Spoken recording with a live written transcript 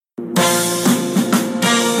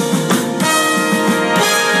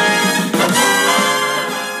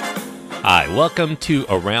welcome to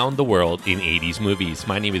Around the World in 80s Movies.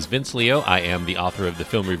 My name is Vince Leo. I am the author of the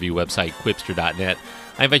film review website Quipster.net.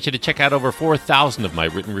 I invite you to check out over 4,000 of my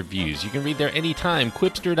written reviews. You can read there anytime.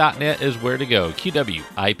 Quipster.net is where to go.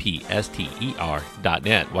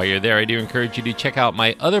 QWIPSTER.net. While you're there, I do encourage you to check out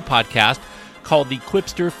my other podcast called the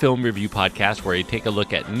Quipster Film Review Podcast, where I take a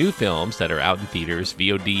look at new films that are out in theaters,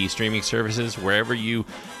 VOD, streaming services, wherever you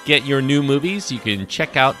get your new movies. You can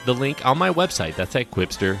check out the link on my website. That's at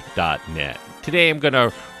Quipster.net. Today I'm going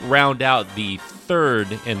to round out the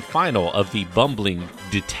third and final of the bumbling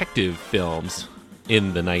detective films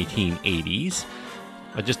in the 1980s.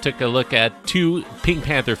 I just took a look at two Pink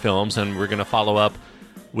Panther films, and we're going to follow up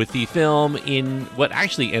with the film in what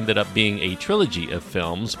actually ended up being a trilogy of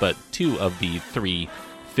films, but two of the three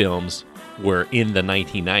films were in the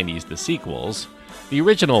 1990s, the sequels. The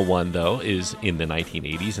original one, though, is in the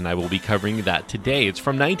 1980s, and I will be covering that today. It's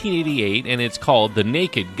from 1988, and it's called The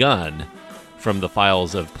Naked Gun, from the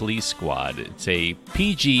Files of Police Squad. It's a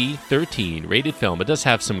PG-13 rated film. It does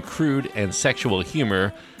have some crude and sexual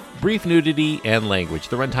humor, brief nudity, and language.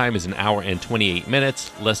 The runtime is an hour and 28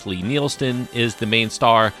 minutes. Leslie Nielsen is the main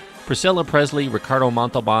star. Priscilla Presley, Ricardo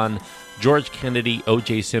Montalban, George Kennedy,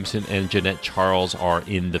 O.J. Simpson, and Jeanette Charles are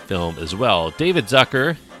in the film as well. David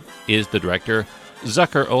Zucker is the director.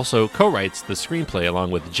 Zucker also co-writes the screenplay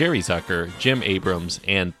along with Jerry Zucker, Jim Abrams,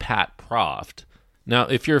 and Pat Proft. Now,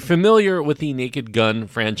 if you're familiar with the Naked Gun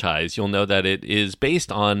franchise, you'll know that it is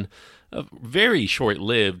based on a very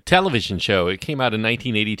short-lived television show. It came out in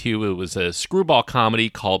 1982. It was a screwball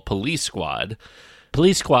comedy called Police Squad.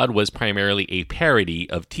 Police Squad was primarily a parody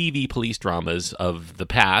of TV police dramas of the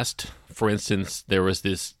past. For instance, there was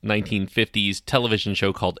this 1950s television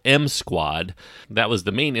show called M Squad. That was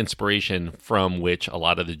the main inspiration from which a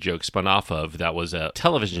lot of the jokes spun off of. That was a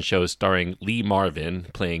television show starring Lee Marvin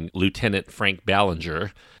playing Lieutenant Frank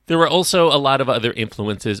Ballinger. There were also a lot of other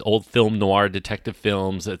influences, old film noir detective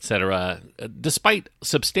films, etc. Despite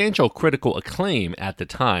substantial critical acclaim at the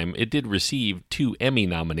time, it did receive 2 Emmy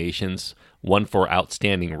nominations, one for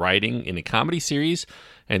Outstanding Writing in a Comedy Series,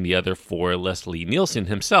 and the other for Leslie Nielsen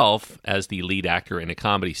himself as the lead actor in a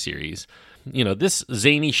comedy series. You know, this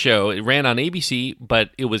zany show, it ran on ABC,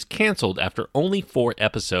 but it was canceled after only 4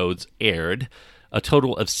 episodes aired. A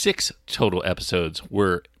total of 6 total episodes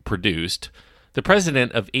were produced. The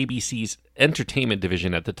president of ABC's entertainment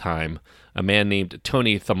division at the time, a man named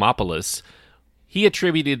Tony Thomopoulos, he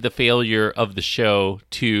attributed the failure of the show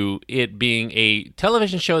to it being a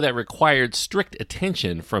television show that required strict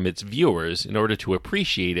attention from its viewers in order to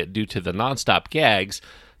appreciate it due to the nonstop gags,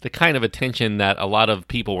 the kind of attention that a lot of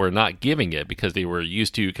people were not giving it because they were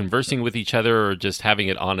used to conversing with each other or just having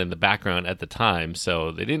it on in the background at the time.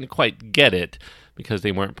 So they didn't quite get it because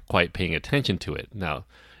they weren't quite paying attention to it. Now,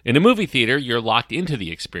 in a movie theater, you're locked into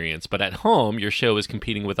the experience, but at home, your show is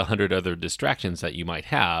competing with 100 other distractions that you might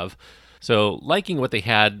have. So, liking what they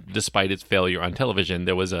had despite its failure on television,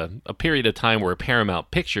 there was a period of time where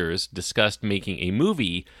Paramount Pictures discussed making a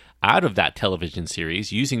movie out of that television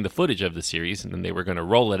series, using the footage of the series, and then they were going to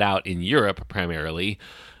roll it out in Europe primarily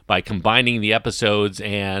by combining the episodes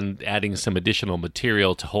and adding some additional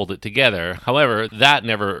material to hold it together. However, that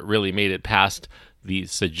never really made it past the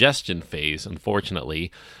suggestion phase,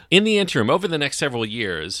 unfortunately. In the interim, over the next several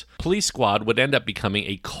years, Police Squad would end up becoming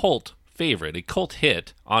a cult favorite, a cult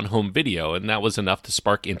hit on home video, and that was enough to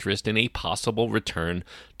spark interest in a possible return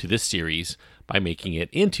to the series by making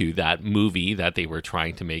it into that movie that they were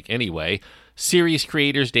trying to make anyway. Series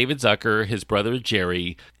creators David Zucker, his brother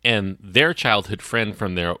Jerry, and their childhood friend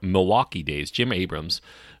from their Milwaukee days, Jim Abrams,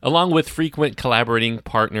 along with frequent collaborating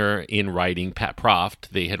partner in writing, Pat Proft.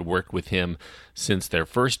 They had worked with him since their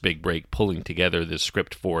first big break, pulling together the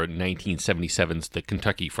script for 1977's The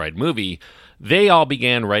Kentucky Fried Movie. They all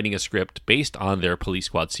began writing a script based on their Police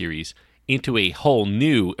Squad series into a whole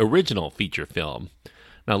new original feature film.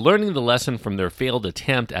 Now, learning the lesson from their failed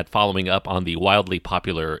attempt at following up on the wildly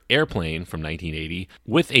popular Airplane from 1980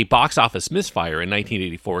 with a box office misfire in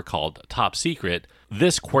 1984 called Top Secret,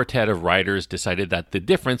 this quartet of writers decided that the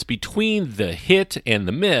difference between the hit and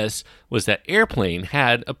the miss was that Airplane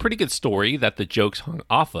had a pretty good story that the jokes hung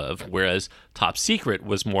off of, whereas Top Secret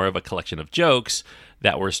was more of a collection of jokes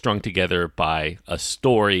that were strung together by a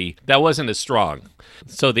story that wasn't as strong.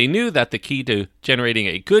 So they knew that the key to generating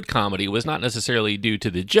a good comedy was not necessarily due to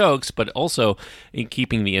the jokes, but also in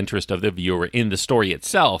keeping the interest of the viewer in the story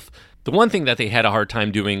itself. The one thing that they had a hard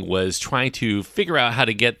time doing was trying to figure out how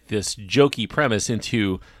to get this jokey premise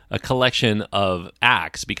into a collection of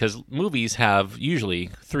acts, because movies have usually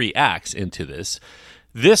 3 acts into this.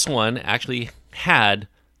 This one actually had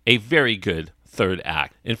a very good third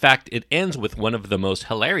act. In fact, it ends with one of the most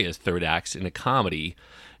hilarious third acts in a comedy,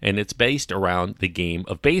 and it's based around the game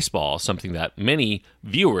of baseball, something that many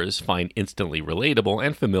viewers find instantly relatable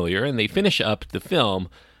and familiar, and they finish up the film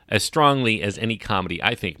as strongly as any comedy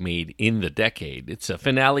I think made in the decade. It's a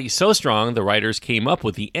finale so strong the writers came up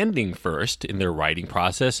with the ending first in their writing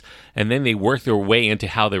process, and then they worked their way into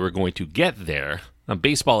how they were going to get there.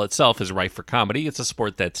 Baseball itself is rife for comedy. It's a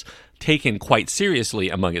sport that's taken quite seriously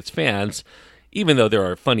among its fans, even though there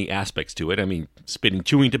are funny aspects to it. I mean, spitting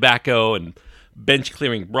chewing tobacco and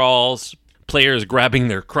bench-clearing brawls, players grabbing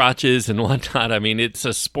their crotches and whatnot. I mean, it's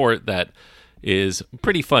a sport that is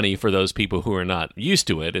pretty funny for those people who are not used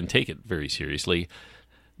to it and take it very seriously.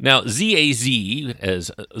 Now, ZAZ,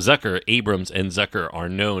 as Zucker, Abrams, and Zucker are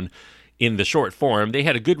known in the short form, they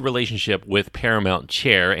had a good relationship with Paramount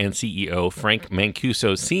chair and CEO Frank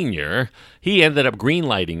Mancuso Sr. He ended up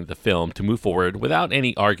greenlighting the film to move forward without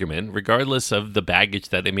any argument, regardless of the baggage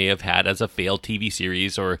that they may have had as a failed TV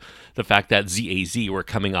series or the fact that ZAZ were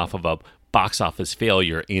coming off of a box office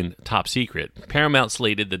failure in Top Secret. Paramount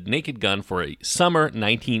slated The Naked Gun for a summer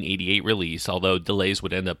 1988 release, although delays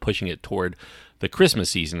would end up pushing it toward the Christmas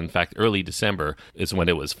season. In fact, early December is when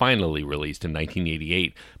it was finally released in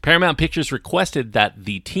 1988. Paramount Pictures requested that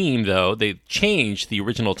the team, though, they change the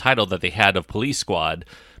original title that they had of Police Squad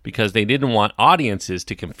because they didn't want audiences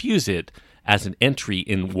to confuse it as an entry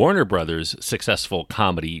in Warner Brothers' successful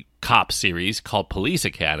comedy cop series called Police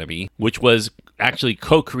Academy, which was actually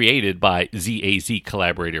co-created by ZAZ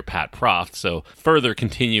collaborator Pat Proft. So further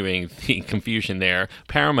continuing the confusion there,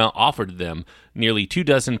 Paramount offered them nearly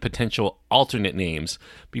 24 potential alternate names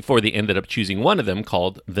before they ended up choosing one of them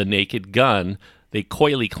called The Naked Gun. They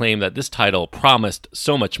coyly claimed that this title promised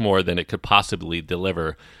so much more than it could possibly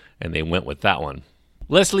deliver, and they went with that one.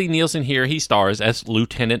 Leslie Nielsen here, he stars as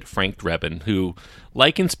Lieutenant Frank Drebin, who,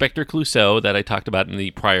 like Inspector Clouseau that I talked about in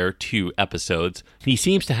the prior 2 episodes, he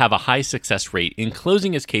seems to have a high success rate in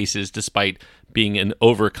closing his cases despite being an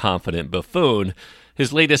overconfident buffoon.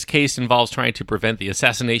 His latest case involves trying to prevent the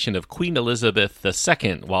assassination of Queen Elizabeth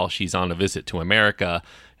II while she's on a visit to America,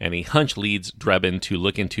 and a hunch leads Drebin to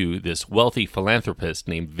look into this wealthy philanthropist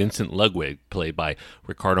named Vincent Ludwig, played by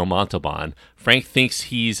Ricardo Montalban. Frank thinks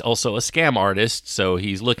he's also a scam artist, so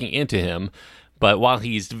he's looking into him, but while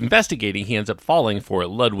he's investigating, he ends up falling for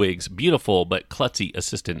Ludwig's beautiful but klutzy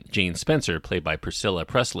assistant Jane Spencer, played by Priscilla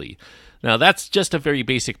Presley. Now, that's just a very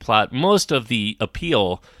basic plot. Most of the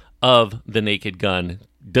appeal of The Naked Gun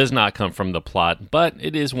does not come from the plot, but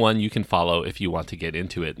it is one you can follow if you want to get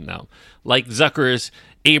into it. Now, like Zucker's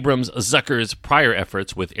prior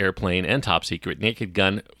efforts with Airplane and Top Secret, Naked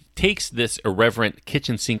Gun takes this irreverent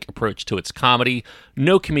kitchen sink approach to its comedy.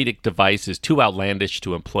 No comedic device is too outlandish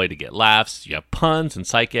to employ to get laughs. You have puns and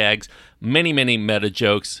sight gags, many meta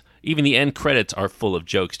jokes. Even the end credits are full of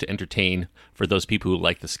jokes to entertain for those people who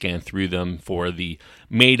like to scan through them for the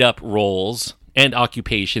made-up roles and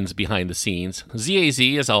occupations behind the scenes. ZAZ,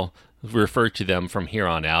 as I'll refer to them from here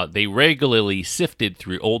on out, they regularly sifted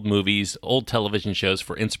through old movies, old television shows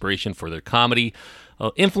for inspiration for their comedy.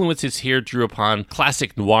 Influences here drew upon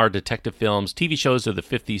classic noir detective films, TV shows of the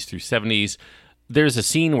 50s through 70s. There's a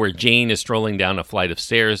scene where Jane is strolling down a flight of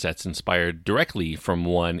stairs that's inspired directly from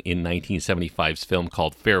one in 1975's film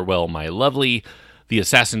called Farewell, My Lovely. The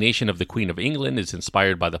assassination of the Queen of England is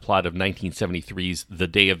inspired by the plot of 1973's The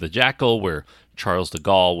Day of the Jackal, where Charles de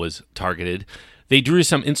Gaulle was targeted. They drew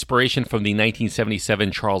some inspiration from the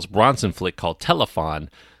 1977 Charles Bronson flick called Telephone,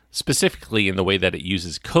 specifically in the way that it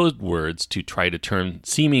uses code words to try to turn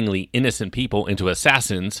seemingly innocent people into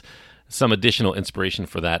assassins. Some additional inspiration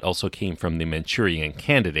for that also came from The Manchurian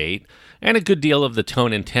Candidate, and a good deal of the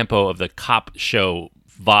tone and tempo of the cop show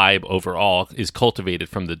vibe overall is cultivated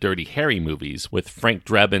from the Dirty Harry movies, with Frank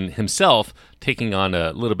Drebin himself taking on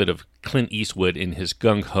a little bit of Clint Eastwood in his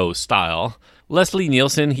gung-ho style. Leslie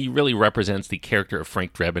Nielsen, he really represents the character of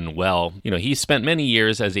Frank Drebin well. You know, he spent many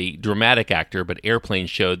years as a dramatic actor, but Airplane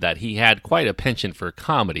showed that he had quite a penchant for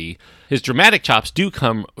comedy. His dramatic chops do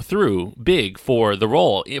come through big for the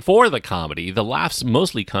role. For the comedy, the laughs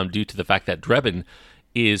mostly come due to the fact that Drebin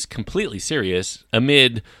is completely serious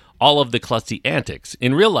amid all of the klutzy antics.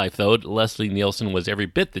 In real life, though, Leslie Nielsen was every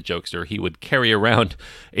bit the jokester. He would carry around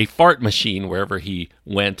a fart machine wherever he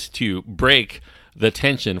went to break the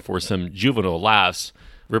tension for some juvenile laughs.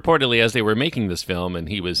 Reportedly, as they were making this film and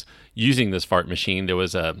he was using this fart machine, there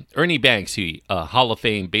was Ernie Banks, a Hall of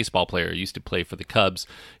Fame baseball player, used to play for the Cubs.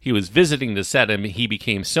 He was visiting the set and he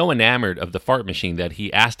became so enamored of the fart machine that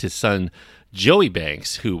he asked his son Joey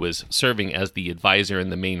Banks, who was serving as the advisor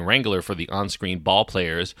and the main wrangler for the on-screen ball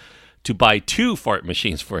players, to buy 2 fart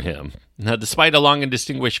machines for him. Now, despite a long and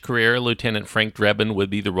distinguished career, Lieutenant Frank Drebin would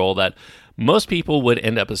be the role that most people would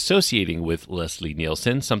end up associating with Leslie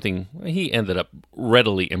Nielsen, something he ended up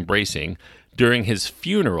readily embracing. During his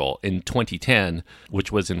funeral in 2010,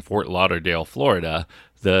 which was in Fort Lauderdale, Florida,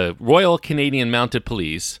 the Royal Canadian Mounted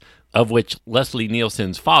Police, of which Leslie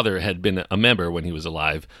Nielsen's father had been a member when he was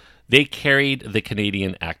alive, they carried the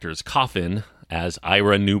Canadian actor's coffin as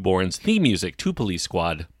Ira Newborn's theme music to Police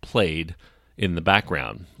Squad played in the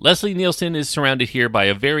background. Leslie Nielsen is surrounded here by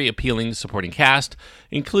a very appealing supporting cast,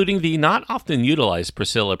 including the not often utilized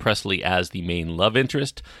Priscilla Presley as the main love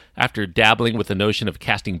interest. After dabbling with the notion of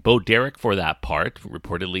casting Bo Derek for that part,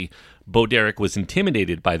 reportedly, Bo Derek was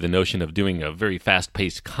intimidated by the notion of doing a very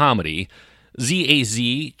fast-paced comedy.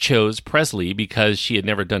 ZAZ chose Presley because she had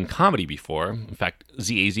never done comedy before. In fact,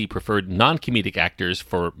 ZAZ preferred non-comedic actors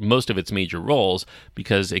for most of its major roles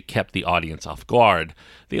because it kept the audience off guard.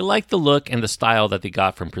 They liked the look and the style that they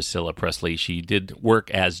got from Priscilla Presley. She did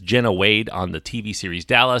work as Jenna Wade on the TV series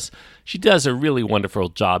Dallas. She does a really wonderful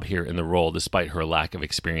job here in the role despite her lack of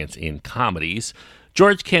experience in comedies.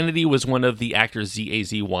 George Kennedy was one of the actors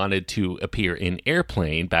ZAZ wanted to appear in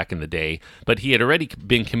Airplane back in the day, but he had already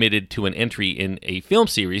been committed to an entry in a film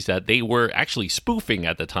series that they were actually spoofing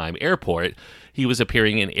at the time, Airport. He was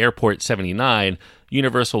appearing in Airport 79.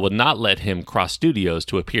 Universal would not let him cross studios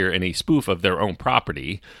to appear in a spoof of their own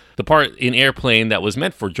property. The part in Airplane that was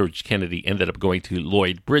meant for George Kennedy ended up going to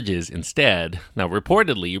Lloyd Bridges instead. Now,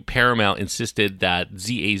 reportedly, Paramount insisted that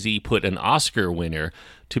ZAZ put an Oscar winner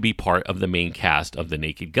to be part of the main cast of The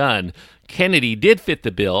Naked Gun. Kennedy did fit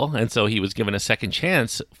the bill, and so he was given a second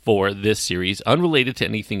chance for this series, unrelated to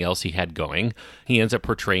anything else he had going. He ends up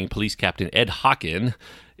portraying Police Captain Ed Hockin.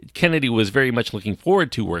 Kennedy was very much looking forward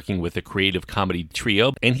to working with a creative comedy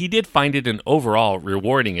trio, and he did find it an overall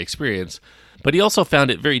rewarding experience. But he also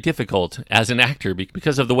found it very difficult as an actor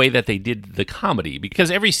because of the way that they did the comedy,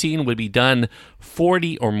 because every scene would be done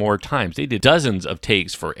 40 or more times. They did dozens of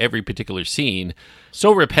takes for every particular scene,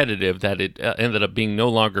 so repetitive that it ended up being no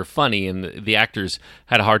longer funny, and the actors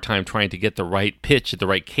had a hard time trying to get the right pitch, the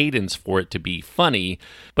right cadence for it to be funny.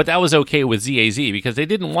 But that was okay with ZAZ because they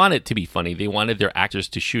didn't want it to be funny. They wanted their actors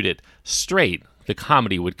to shoot it straight. The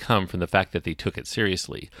comedy would come from the fact that they took it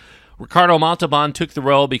seriously. Ricardo Montalban took the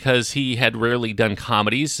role because he had rarely done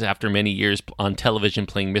comedies. After many years on television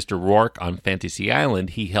playing Mr. Rourke on Fantasy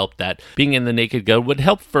Island, he helped that being in The Naked Gun would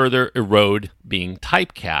help further erode being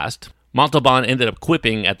typecast. Montalban ended up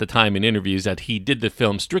quipping at the time in interviews that he did the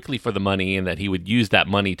film strictly for the money and that he would use that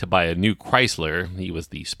money to buy a new Chrysler. He was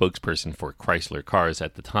the spokesperson for Chrysler cars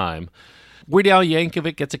at the time. Weird Al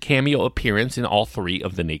Yankovic gets a cameo appearance in all 3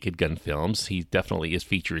 of the Naked Gun films. He definitely is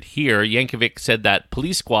featured here. Yankovic said that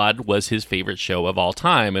Police Squad was his favorite show of all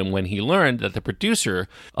time, and when he learned that the producer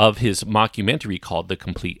of his mockumentary called The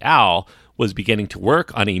Complete Al was beginning to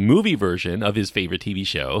work on a movie version of his favorite TV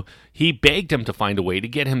show, he begged him to find a way to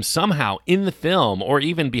get him somehow in the film or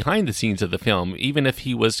even behind the scenes of the film. Even if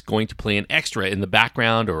he was going to play an extra in the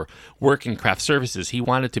background or work in craft services, he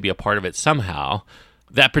wanted to be a part of it somehow.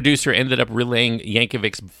 That producer ended up relaying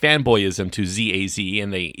Yankovic's fanboyism to ZAZ,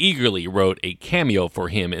 and they eagerly wrote a cameo for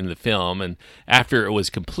him in the film. And after it was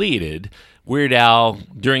completed, Weird Al,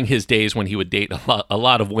 during his days when he would date a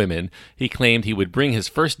lot of women, he claimed he would bring his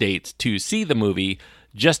first dates to see the movie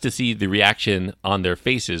just to see the reaction on their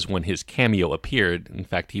faces when his cameo appeared. In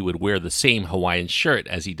fact, he would wear the same Hawaiian shirt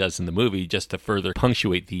as he does in the movie just to further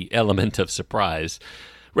punctuate the element of surprise.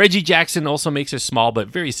 Reggie Jackson also makes a small but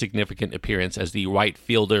very significant appearance as the right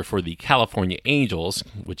fielder for the California Angels,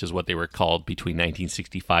 which is what they were called between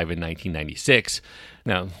 1965 and 1996.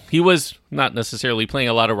 Now, he was not necessarily playing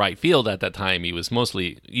a lot of right field at that time. He was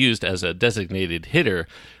mostly used as a designated hitter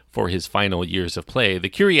for his final years of play. The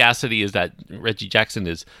curiosity is that Reggie Jackson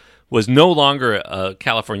was no longer a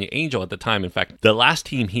California Angel at the time. In fact, the last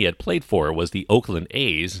team he had played for was the Oakland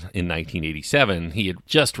A's in 1987. He had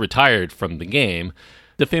just retired from the game.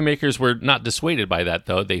 The filmmakers were not dissuaded by that,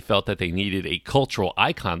 though. They felt that they needed a cultural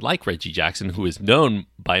icon like Reggie Jackson, who is known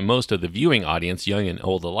by most of the viewing audience, young and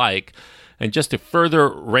old alike. And just to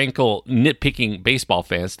further rankle nitpicking baseball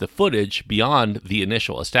fans, the footage beyond the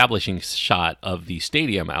initial establishing shot of the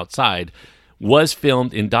stadium outside was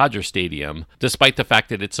filmed in Dodger Stadium, despite the fact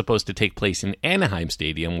that it's supposed to take place in Anaheim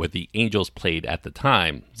Stadium, where the Angels played at the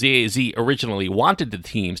time. ZAZ originally wanted the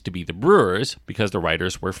teams to be the Brewers, because the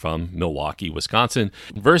writers were from Milwaukee, Wisconsin,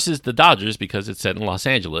 versus the Dodgers, because it's set in Los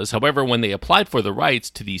Angeles. However, when they applied for the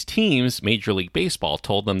rights to these teams, Major League Baseball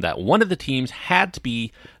told them that one of the teams had to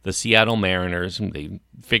be the Seattle Mariners. They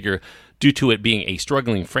figure due to it being a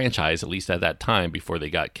struggling franchise, at least at that time, before they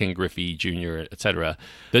got Ken Griffey Jr., etc.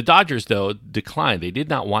 The Dodgers, though, declined. They did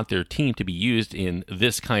not want their team to be used in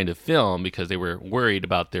this kind of film because they were worried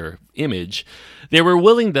about their image. They were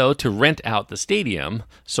willing, though, to rent out the stadium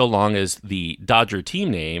so long as the Dodger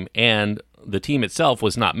team name and the team itself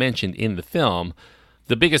was not mentioned in the film.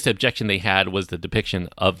 The biggest objection they had was the depiction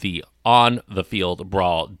of the on-the-field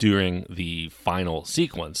brawl during the final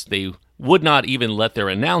sequence. They would not even let their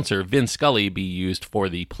announcer, Vin Scully, be used for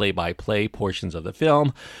the play-by-play portions of the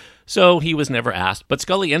film, so he was never asked. But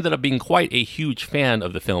Scully ended up being quite a huge fan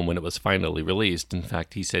of the film when it was finally released. In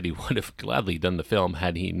fact, he said he would have gladly done the film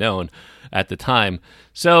had he known at the time.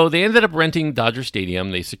 So they ended up renting Dodger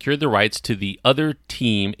Stadium. They secured the rights to the other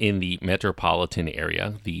team in the metropolitan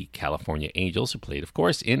area, the California Angels, who played, of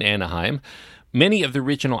course, in Anaheim. Many of the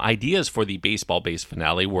original ideas for the baseball-based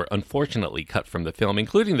finale were unfortunately cut from the film,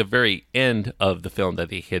 including the very end of the film that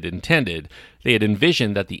they had intended. They had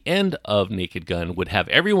envisioned that the end of Naked Gun would have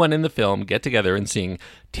everyone in the film get together and sing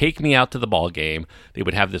 "Take Me Out to the Ball Game." They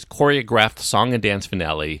would have this choreographed song and dance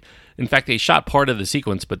finale. In fact, they shot part of the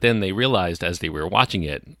sequence, but then they realized as they were watching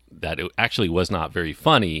it that it actually was not very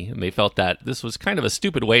funny, and they felt that this was kind of a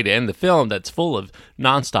stupid way to end the film that's full of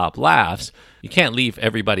nonstop laughs. You can't leave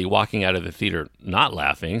everybody walking out of the theater not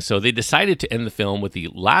laughing, so they decided to end the film with the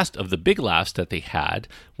last of the big laughs that they had,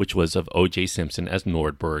 which was of O.J. Simpson as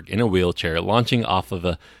Nordberg in a wheelchair launching off of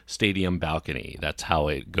a stadium balcony. That's how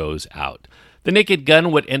it goes out. The Naked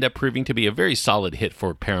Gun would end up proving to be a very solid hit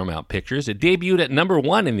for Paramount Pictures. It debuted at number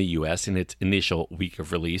 1 in the U.S. in its initial week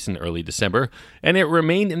of release in early December, and it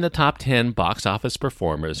remained in the top 10 box office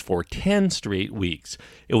performers for 10 straight weeks.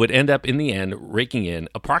 It would end up in the end raking in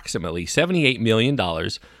approximately $78 million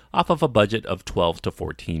off of a budget of $12 to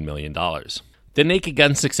 $14 million. The Naked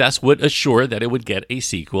Gun success would assure that it would get a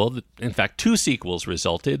sequel. In fact, 2 sequels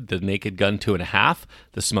resulted. The Naked Gun 2.5,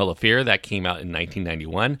 The Smell of Fear, that came out in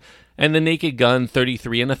 1991, and The Naked Gun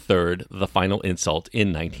 33 1/3, The Final Insult,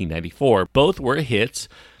 in 1994. Both were hits,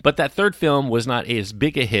 but that third film was not as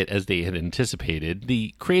big a hit as they had anticipated.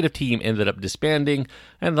 The creative team ended up disbanding,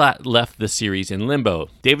 and that left the series in limbo.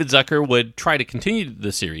 David Zucker would try to continue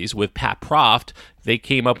the series with Pat Proft. They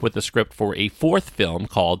came up with a script for a 4th film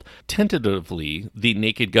called, tentatively, The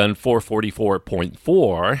Naked Gun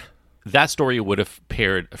 444.4. That story would have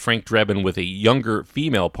paired Frank Drebin with a younger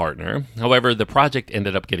female partner. However, the project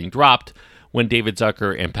ended up getting dropped when David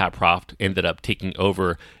Zucker and Pat Proft ended up taking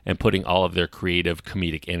over and putting all of their creative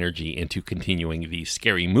comedic energy into continuing the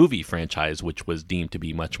Scary Movie franchise, which was deemed to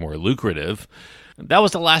be much more lucrative. That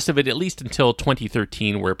was the last of it, at least until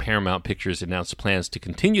 2013, where Paramount Pictures announced plans to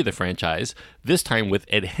continue the franchise, this time with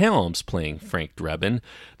Ed Helms playing Frank Drebin.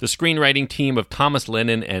 The screenwriting team of Thomas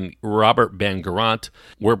Lennon and Robert Bangarant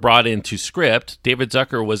were brought in to script. David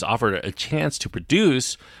Zucker was offered a chance to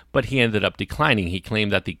produce, but he ended up declining. He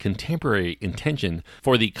claimed that the contemporary intention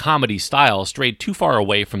for the comedy style strayed too far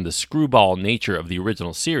away from the screwball nature of the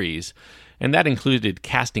original series, and that included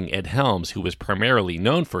casting Ed Helms, who was primarily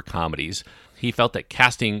known for comedies. He felt that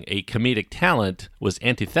casting a comedic talent was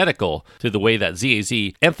antithetical to the way that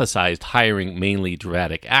ZAZ emphasized hiring mainly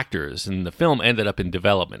dramatic actors, and the film ended up in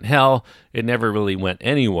development hell. It never really went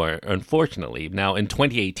anywhere, unfortunately. Now, in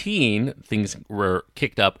 2018, things were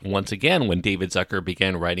kicked up once again when David Zucker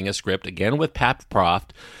began writing a script, again with Pat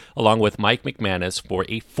Proft, along with Mike McManus, for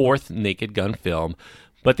a 4th Naked Gun film.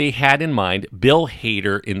 But they had in mind Bill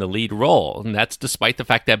Hader in the lead role, and that's despite the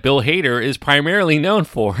fact that Bill Hader is primarily known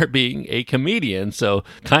for being a comedian, so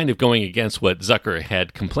kind of going against what Zucker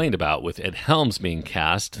had complained about with Ed Helms being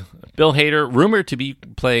cast. Bill Hader, rumored to be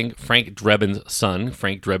playing Frank Drebin's son,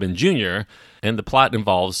 Frank Drebin Jr., and the plot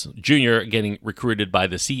involves Jr. getting recruited by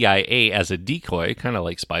the CIA as a decoy, kind of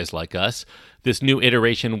like Spies Like Us. This new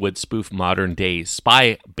iteration would spoof modern-day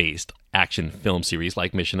spy-based action film series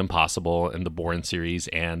like Mission Impossible and the Bourne series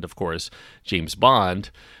and, of course, James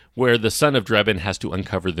Bond, where the son of Drebin has to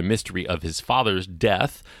uncover the mystery of his father's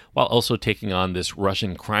death while also taking on this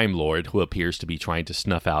Russian crime lord who appears to be trying to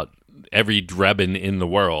snuff out every Drebin in the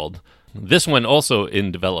world. This one also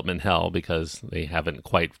in development hell because they haven't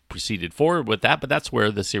quite proceeded forward with that, but that's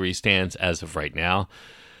where the series stands as of right now.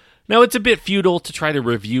 Now, it's a bit futile to try to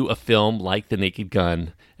review a film like The Naked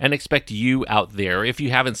Gun and expect you out there, if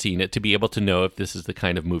you haven't seen it, to be able to know if this is the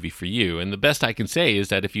kind of movie for you. And the best I can say is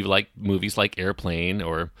that if you like movies like Airplane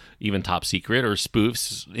or even Top Secret or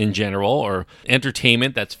spoofs in general or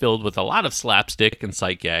entertainment that's filled with a lot of slapstick and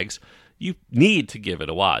sight gags, you need to give it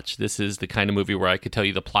a watch. This is the kind of movie where I could tell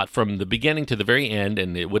you the plot from the beginning to the very end,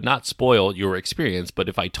 and it would not spoil your experience. But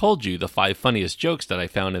if I told you the 5 funniest jokes that I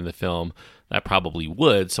found in the film, that probably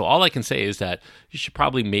would. So all I can say is that you should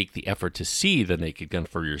probably make the effort to see The Naked Gun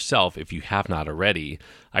for yourself if you have not already.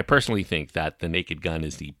 I personally think that The Naked Gun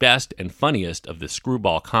is the best and funniest of the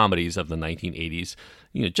screwball comedies of the 1980s.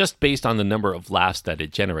 Just based on the number of laughs that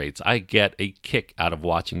it generates, I get a kick out of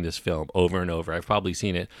watching this film over and over. I've probably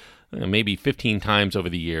seen it maybe 15 times over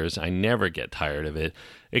the years. I never get tired of it.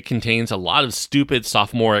 It contains a lot of stupid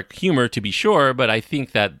sophomoric humor, to be sure, but I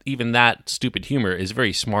think that even that stupid humor is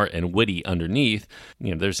very smart and witty underneath.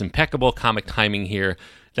 There's impeccable comic timing here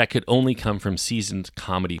that could only come from seasoned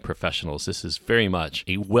comedy professionals. This is very much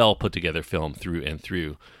a well put together film through and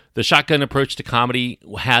through. The shotgun approach to comedy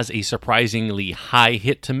has a surprisingly high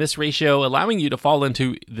hit-to-miss ratio, allowing you to fall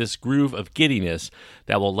into this groove of giddiness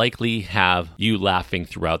that will likely have you laughing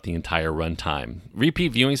throughout the entire runtime.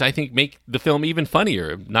 Repeat viewings, I think, make the film even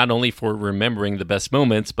funnier, not only for remembering the best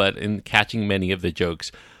moments, but in catching many of the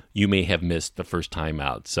jokes you may have missed the first time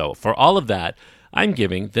out. So for all of that, I'm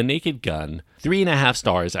giving The Naked Gun 3.5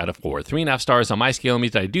 stars out of 4. 3.5 stars on my scale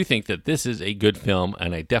means that I do think that this is a good film,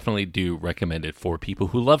 and I definitely do recommend it for people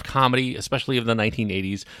who love comedy, especially of the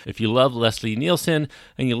 1980s. If you love Leslie Nielsen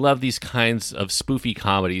and you love these kinds of spoofy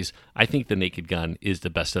comedies, I think The Naked Gun is the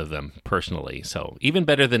best of them, personally. So even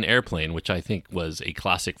better than Airplane, which I think was a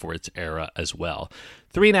classic for its era as well.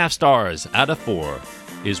 3.5 stars out of 4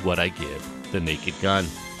 is what I give The Naked Gun.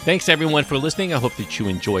 Thanks, everyone, for listening. I hope that you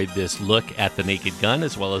enjoyed this look at The Naked Gun,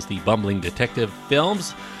 as well as the bumbling detective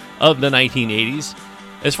films of the 1980s.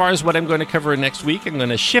 As far as what I'm going to cover next week, I'm going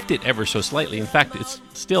to shift it ever so slightly. In fact, it's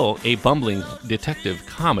still a bumbling detective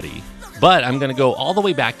comedy, but I'm going to go all the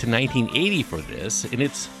way back to 1980 for this, and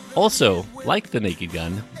it's also, like The Naked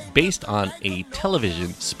Gun, based on a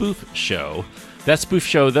television spoof show. That spoof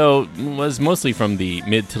show, though, was mostly from the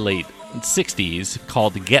mid to late 60s,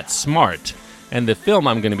 called Get Smart. And the film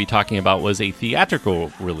I'm going to be talking about was a theatrical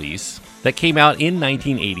release that came out in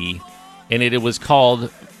 1980, and it was called,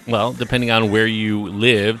 well, depending on where you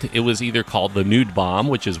lived, it was either called The Nude Bomb,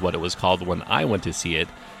 which is what it was called when I went to see it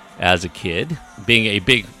as a kid, being a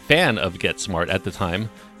big fan of Get Smart at the time.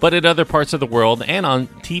 But in other parts of the world and on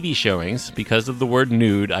TV showings, because of the word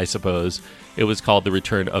nude, I suppose, it was called The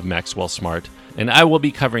Return of Maxwell Smart. And I will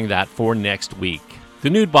be covering that for next week. The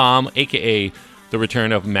Nude Bomb, a.k.a. The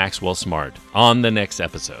Return of Maxwell Smart, on the next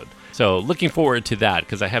episode. So looking forward to that,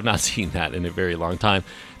 because I have not seen that in a very long time.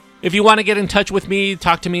 If you want to get in touch with me,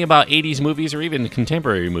 talk to me about 80s movies or even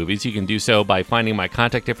contemporary movies, you can do so by finding my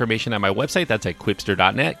contact information at my website. That's at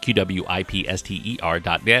quipster.net,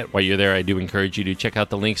 QWIPSTER.net. While you're there, I do encourage you to check out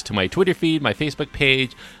the links to my Twitter feed, my Facebook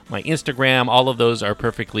page, my Instagram. All of those are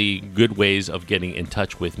perfectly good ways of getting in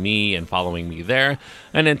touch with me and following me there.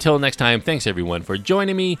 And until next time, thanks everyone for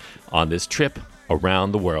joining me on this trip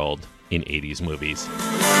around the world in 80s movies.